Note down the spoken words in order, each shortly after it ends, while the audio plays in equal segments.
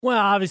Well,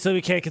 obviously,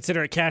 we can't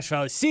consider it Cache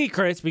Valley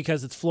Secrets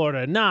because it's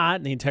Florida not,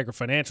 and the Integra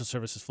Financial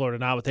Services Florida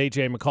not with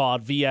AJ McCall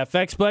at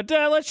VFX. But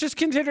let's just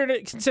consider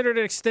it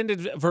an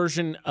extended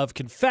version of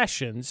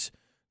Confessions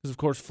because, of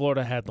course,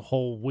 Florida had the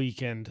whole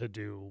weekend to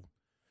do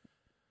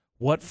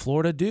what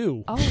Florida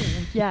do.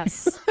 Oh,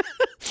 yes.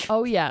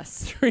 Oh,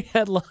 yes. 3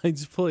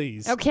 headlines,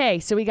 please. Okay,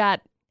 so we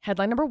got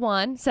headline number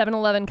 1,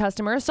 7-Eleven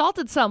customer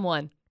assaulted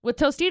someone with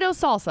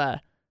Tostitos salsa.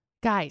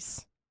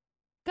 Guys.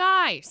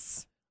 I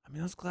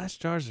mean, those glass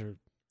jars are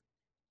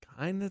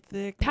kind of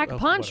thick. Pack a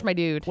punch, whatever. my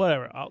dude.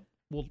 Whatever.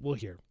 We'll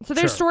hear. So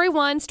there's Sure. story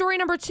 1. Story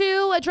number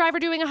 2, a driver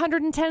doing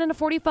 110 and a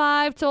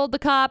 45 told the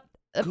cop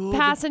a Good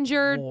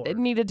passenger Lord.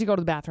 needed to go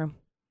to the bathroom.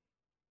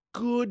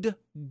 Good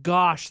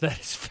gosh, that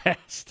is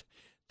fast.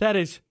 That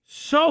is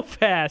so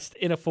fast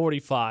in a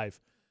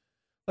 45.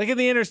 Like in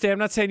the interstate, I'm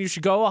not saying you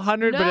should go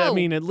 100, but I No.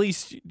 mean, at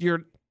least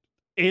you're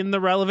in the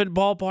relevant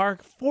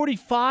ballpark.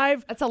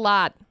 45? That's a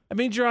lot. That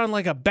means you're on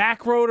like a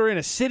back road or in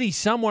a city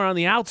somewhere on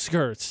the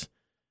outskirts.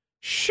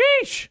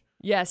 Sheesh.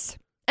 Yes.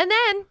 And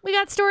then we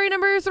got story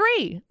number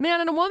 3. Man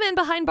and a woman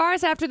behind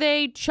bars after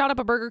they shot up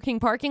a Burger King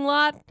parking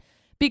lot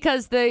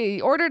because they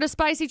ordered a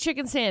spicy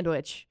chicken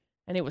sandwich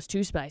and it was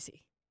too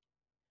spicy.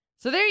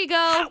 So there you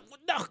go.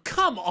 No,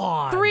 come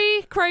on.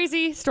 3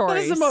 crazy stories.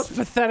 That is the most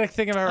pathetic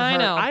thing I've ever heard. I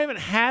know. I haven't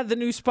had the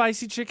new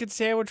spicy chicken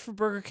sandwich from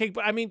Burger King,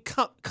 but I mean,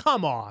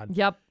 come on.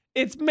 Yep.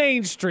 It's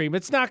mainstream.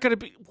 It's not going to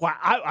be. Wow,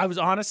 I was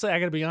honestly, I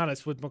got to be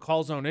honest, with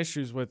McCall's own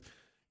issues with,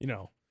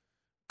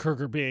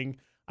 Kirker being.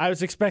 I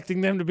was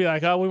expecting them to be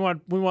like, oh, we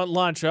want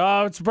lunch.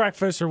 Oh, it's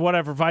breakfast or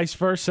whatever, vice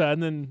versa.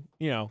 And then,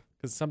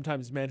 because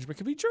sometimes management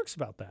can be jerks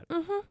about that.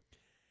 Mm-hmm.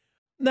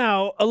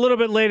 Now, a little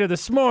bit later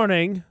this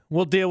morning,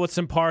 we'll deal with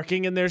some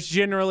parking, and there's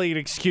generally an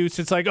excuse.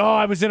 It's like, oh,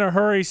 I was in a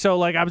hurry,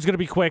 so I was going to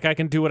be quick. I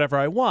can do whatever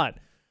I want.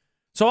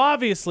 So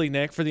obviously,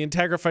 Nick, for the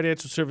Integra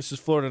Financial Services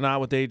Florida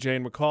Not with AJ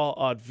and McCall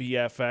on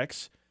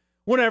VFX,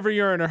 whenever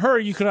you're in a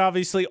hurry, you can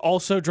obviously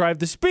also drive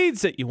the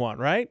speeds that you want,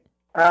 right?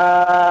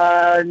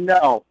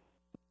 No.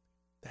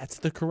 That's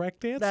the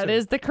correct answer. That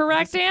is the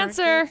correct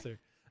answer.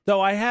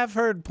 Though I have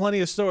heard plenty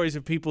of stories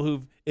of people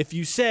who, if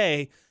you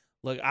say,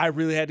 look, I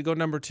really had to go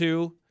number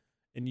 2,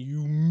 and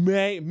you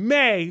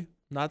may,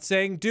 not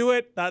saying do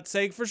it, not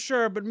saying for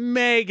sure, but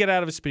may get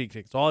out of a speeding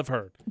ticket. That's all I've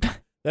heard.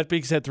 That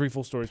being said, 3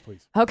 full stories,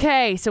 please.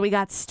 Okay, so we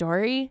got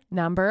story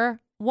number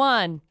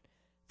 1.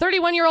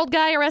 31-year-old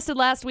guy arrested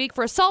last week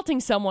for assaulting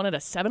someone at a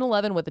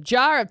 7-Eleven with a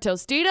jar of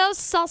Tostitos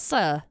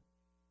salsa.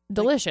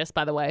 Delicious,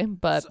 by the way,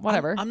 but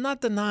whatever. I'm not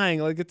denying,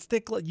 it's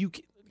thick. You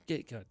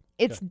get good.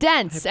 It's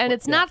dense, and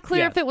it's not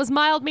clear if it was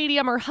mild,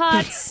 medium, or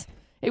hot.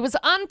 It was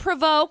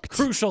unprovoked.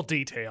 Crucial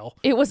detail.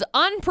 It was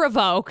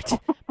unprovoked,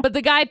 but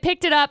the guy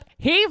picked it up,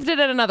 heaved it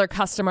at another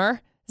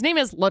customer. His name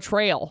is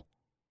Latrell.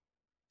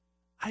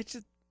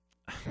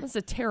 That's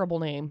a terrible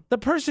name. The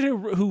person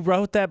who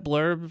wrote that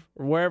blurb,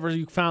 or wherever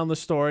you found the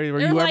story, or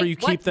You're whoever like, you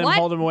keep what? them,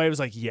 hold them away, was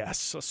like,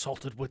 yes,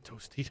 assaulted with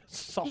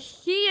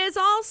Tostitos. He is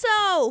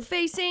also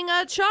facing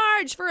a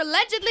charge for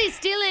allegedly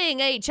stealing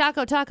a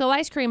Choco Taco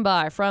ice cream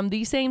bar from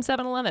the same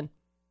 7-Eleven.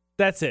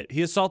 That's it.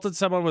 He assaulted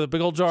someone with a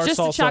big old jar Just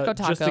of a salsa Choco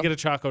Taco. just to get a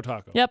Choco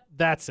Taco. Yep.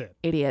 That's it.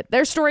 Idiot.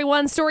 There's story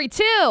 1. Story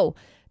 2.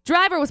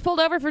 Driver was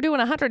pulled over for doing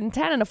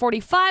 110 and a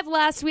 45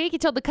 last week. He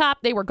told the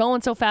cop they were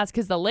going so fast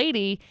because the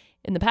lady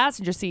in the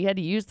passenger seat had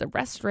to use the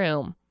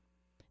restroom.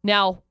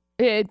 Now,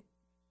 they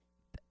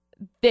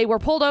were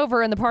pulled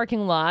over in the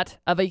parking lot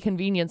of a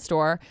convenience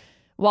store.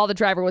 While the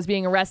driver was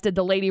being arrested,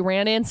 the lady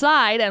ran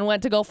inside and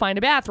went to go find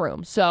a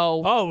bathroom. So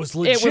it was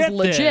legit. It was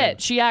legit. Then.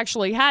 She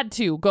actually had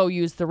to go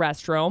use the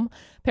restroom.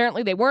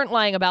 Apparently, they weren't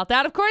lying about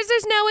that. Of course,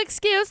 there's no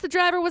excuse. The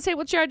driver was hit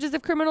with charges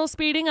of criminal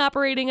speeding,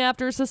 operating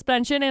after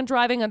suspension, and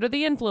driving under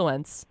the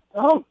influence.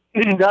 Oh,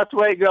 that's the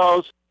way it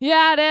goes.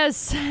 Yeah, it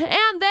is.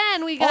 And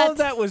then we got... All of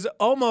that was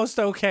almost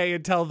okay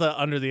until the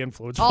under the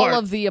influence all part.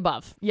 of the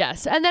above,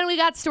 yes. And then we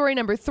got story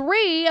number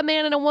 3. A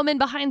man and a woman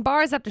behind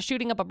bars after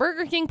shooting up a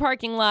Burger King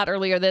parking lot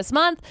earlier this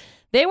month.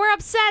 They were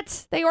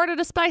upset. They ordered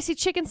a spicy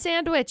chicken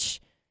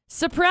sandwich.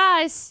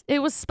 Surprise, it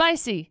was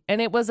spicy.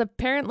 And it was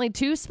apparently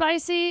too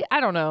spicy. I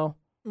don't know.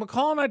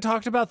 McCall and I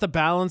talked about the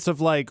balance of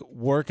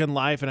work and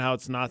life and how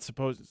it's not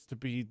supposed to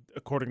be,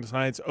 according to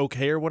science,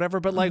 okay or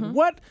whatever. But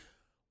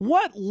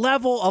what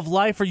level of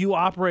life are you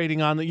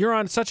operating on that you're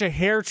on such a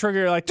hair trigger?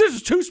 You're like, this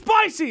is too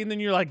spicy. And then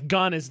you're like,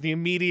 gun is the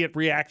immediate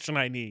reaction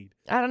I need.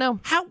 I don't know.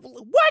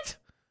 What?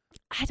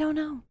 I don't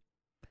know.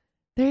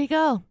 There you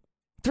go.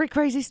 3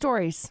 crazy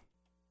stories.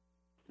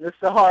 This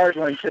is a hard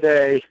one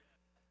today.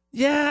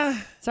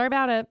 Yeah. Sorry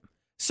about it.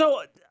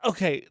 So,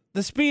 okay,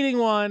 the speeding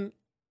one,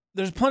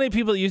 there's plenty of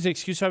people that use the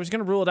excuse, so I was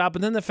going to rule it out.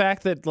 But then the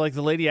fact that,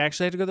 the lady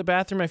actually had to go to the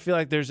bathroom, I feel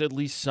like there's at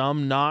least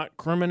some not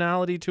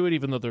criminality to it,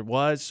 even though there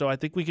was. So I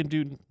think we can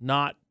do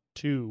not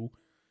 2.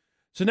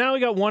 So now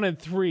we got 1 and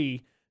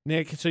 3,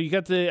 Nick. So you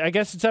got I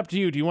guess it's up to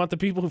you. Do you want the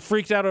people who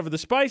freaked out over the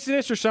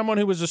spiciness or someone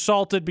who was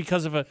assaulted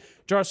because of a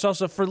jar of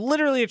salsa for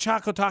literally a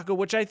Choco Taco,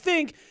 which I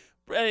think...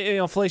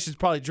 inflation's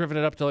probably driven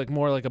it up to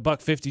more like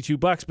 $1.50,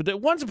 $2,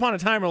 but once upon a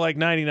time were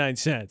 99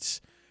 cents.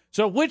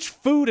 So which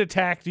food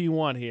attack do you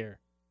want here?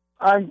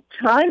 I'm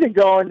kind of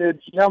going to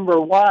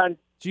number one.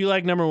 Do you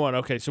like number one?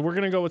 Okay, so we're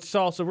gonna go with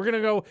salsa. We're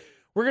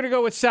gonna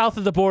go with south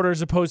of the border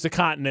as opposed to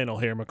continental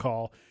here,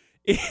 McCall.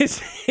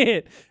 Is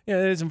it? Yeah,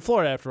 it is in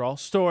Florida after all.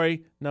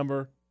 Story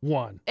number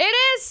one. It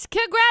is.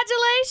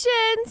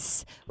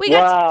 Congratulations.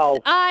 Wow.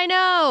 I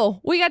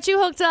know. We got you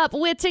hooked up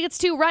with tickets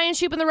to Ryan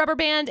Shoup and the Rubber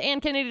Band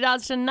and Kennedy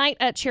Dodge tonight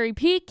at Cherry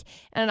Peak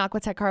and an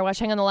Aquatech car wash.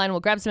 Hang on the line. We'll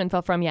grab some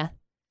info from you.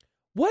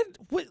 What?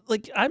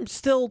 Like, I'm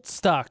still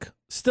stuck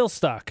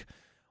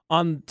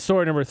on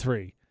story number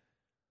three.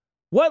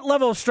 What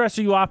level of stress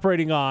are you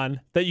operating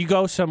on that you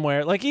go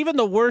somewhere? Like, even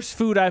the worst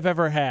food I've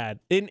ever had.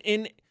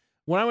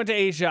 When I went to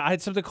Asia, I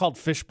had something called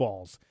fish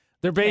balls.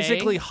 They're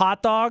basically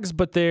hot dogs,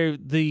 but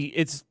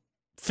it's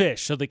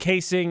fish. So the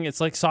casing, it's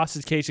like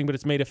sausage casing, but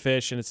it's made of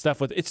fish and it's stuff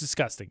with. It's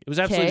disgusting. It was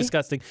absolutely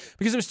disgusting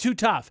because it was too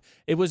tough.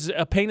 It was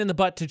a pain in the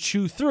butt to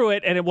chew through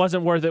it, and it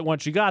wasn't worth it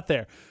once you got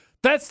there.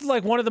 That's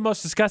like one of the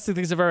most disgusting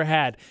things I've ever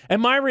had.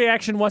 And my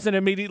reaction wasn't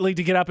immediately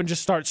to get up and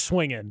just start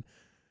swinging.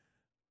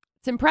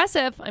 It's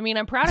impressive. I mean,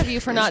 I'm proud of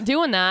you for not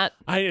doing that.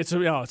 It's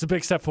a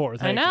big step forward.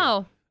 Thank you. I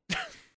know.